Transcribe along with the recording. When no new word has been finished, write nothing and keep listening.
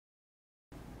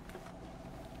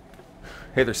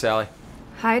Hey there, Sally.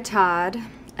 Hi, Todd.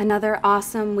 Another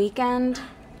awesome weekend?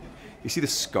 You see the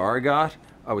scar I got?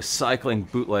 I was cycling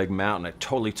Bootleg Mountain. I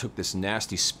totally took this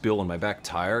nasty spill and my back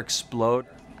tire explode.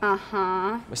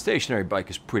 Uh-huh. My stationary bike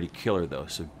is pretty killer though,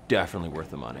 so definitely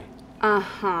worth the money.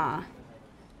 Uh-huh.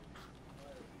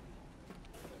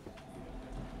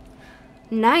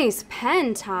 Nice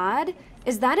pen, Todd.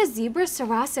 Is that a Zebra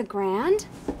Sarasa Grand?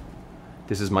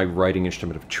 This is my writing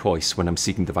instrument of choice when I'm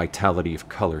seeking the vitality of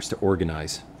colors to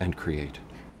organize and create.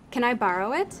 Can I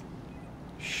borrow it?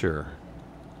 Sure.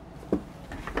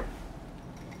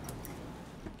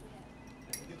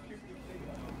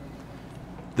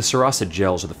 The Sarasa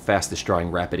gels are the fastest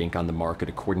drying rapid ink on the market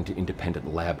according to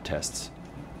independent lab tests.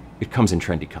 It comes in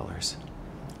trendy colors.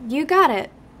 You got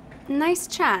it. Nice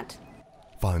chat.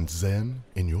 Find Zen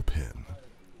in your pen.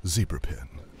 Zebra pen.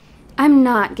 I'm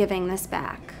not giving this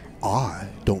back. I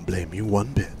don't blame you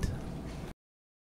one bit.